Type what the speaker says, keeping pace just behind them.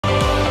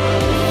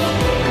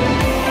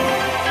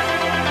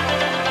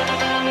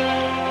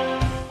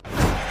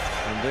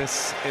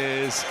This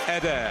is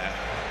Eder,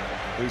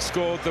 who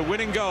scored the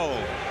winning goal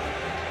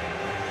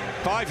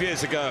 5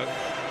 years ago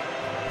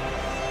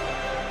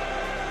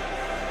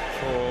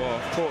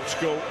for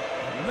Portugal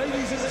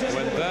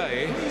when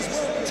they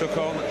took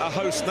on a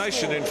host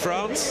nation in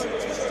France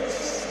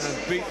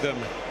and beat them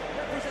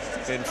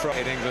in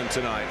England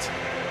tonight.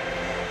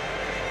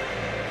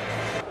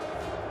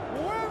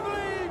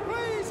 Wembley,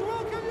 please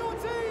welcome your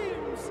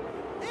teams,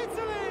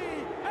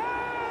 Italy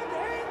and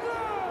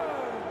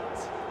England.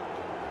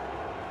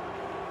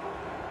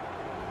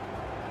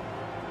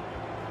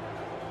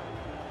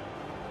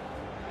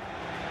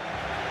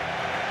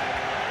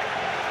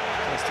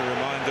 Just a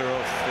reminder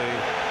of the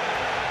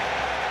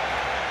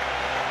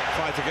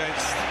fight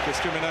against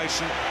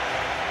discrimination.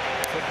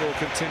 Football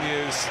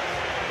continues.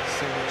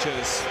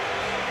 Signatures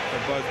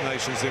from both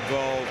nations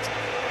involved.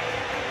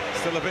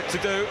 Still a bit to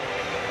do,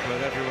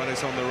 but everyone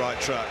is on the right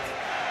track.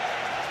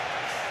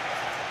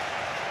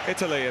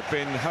 Italy have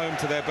been home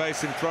to their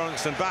base in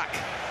Florence and back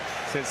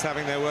since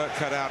having their work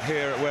cut out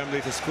here at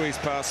Wembley to squeeze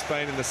past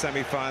Spain in the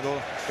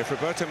semi-final. If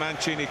Roberto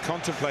Mancini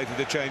contemplated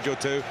a change or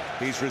two,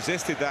 he's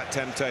resisted that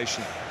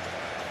temptation.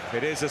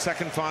 It is a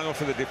second final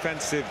for the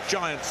defensive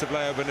giants of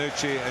Leo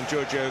Bonucci and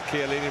Giorgio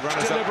Chiellini.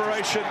 Runners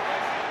deliberation.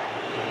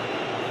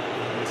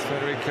 It's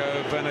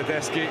Federico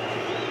Bernardeschi,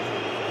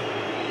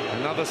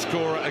 another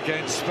scorer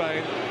against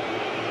Spain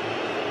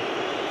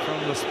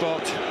from the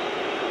spot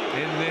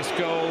in this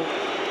goal.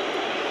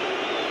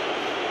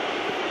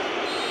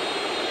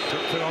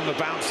 Took it on the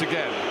bounce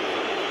again.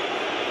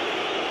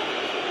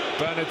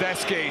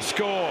 Bernardeschi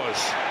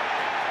scores.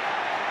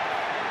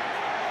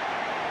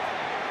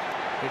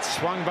 It's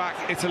swung back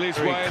Italy's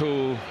way. Very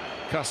cool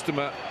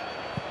customer.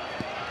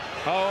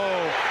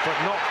 Oh,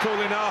 but not cool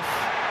enough.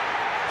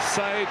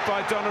 Saved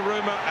by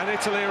Donnarumma, and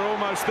Italy are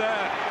almost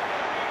there.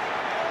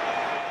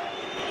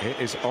 It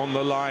is on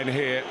the line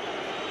here.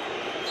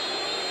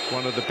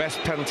 One of the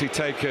best penalty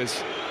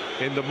takers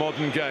in the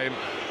modern game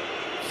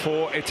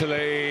for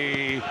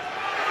Italy.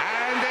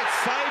 And it's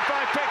saved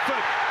by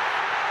Pickford.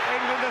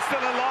 England are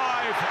still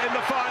alive in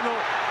the final.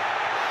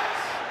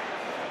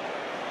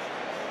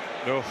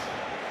 Oh.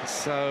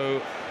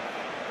 So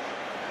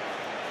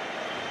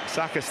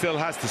Saka still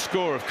has to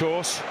score, of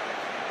course.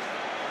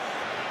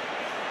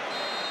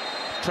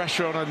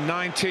 Pressure on a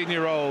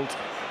 19-year-old.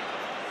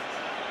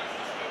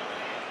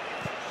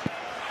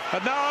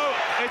 And no,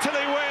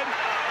 Italy win.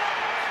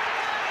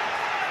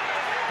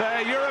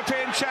 They're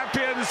European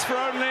champions for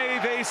only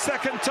the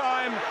second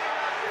time.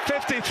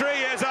 53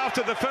 years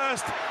after the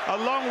first. A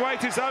long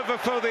wait is over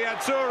for the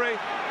Azzurri,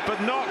 but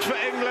not for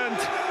England.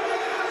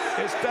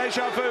 It's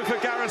deja vu for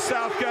Gareth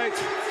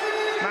Southgate.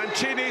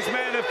 Mancini's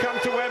men have come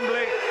to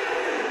Wembley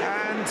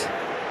and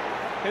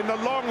in the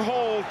long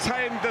haul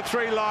tamed the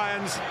Three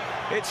Lions.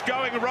 It's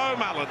going Rome,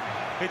 Alan.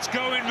 It's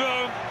going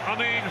Rome. I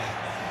mean,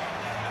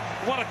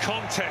 what a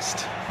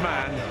contest.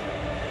 Man,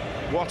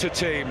 what a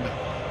team.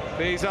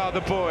 These are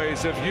the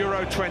boys of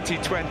Euro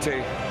 2020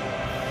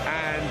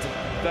 and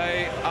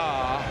they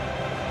are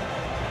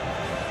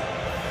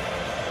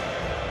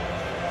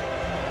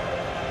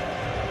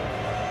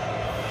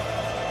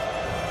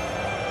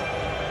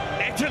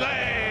Italy!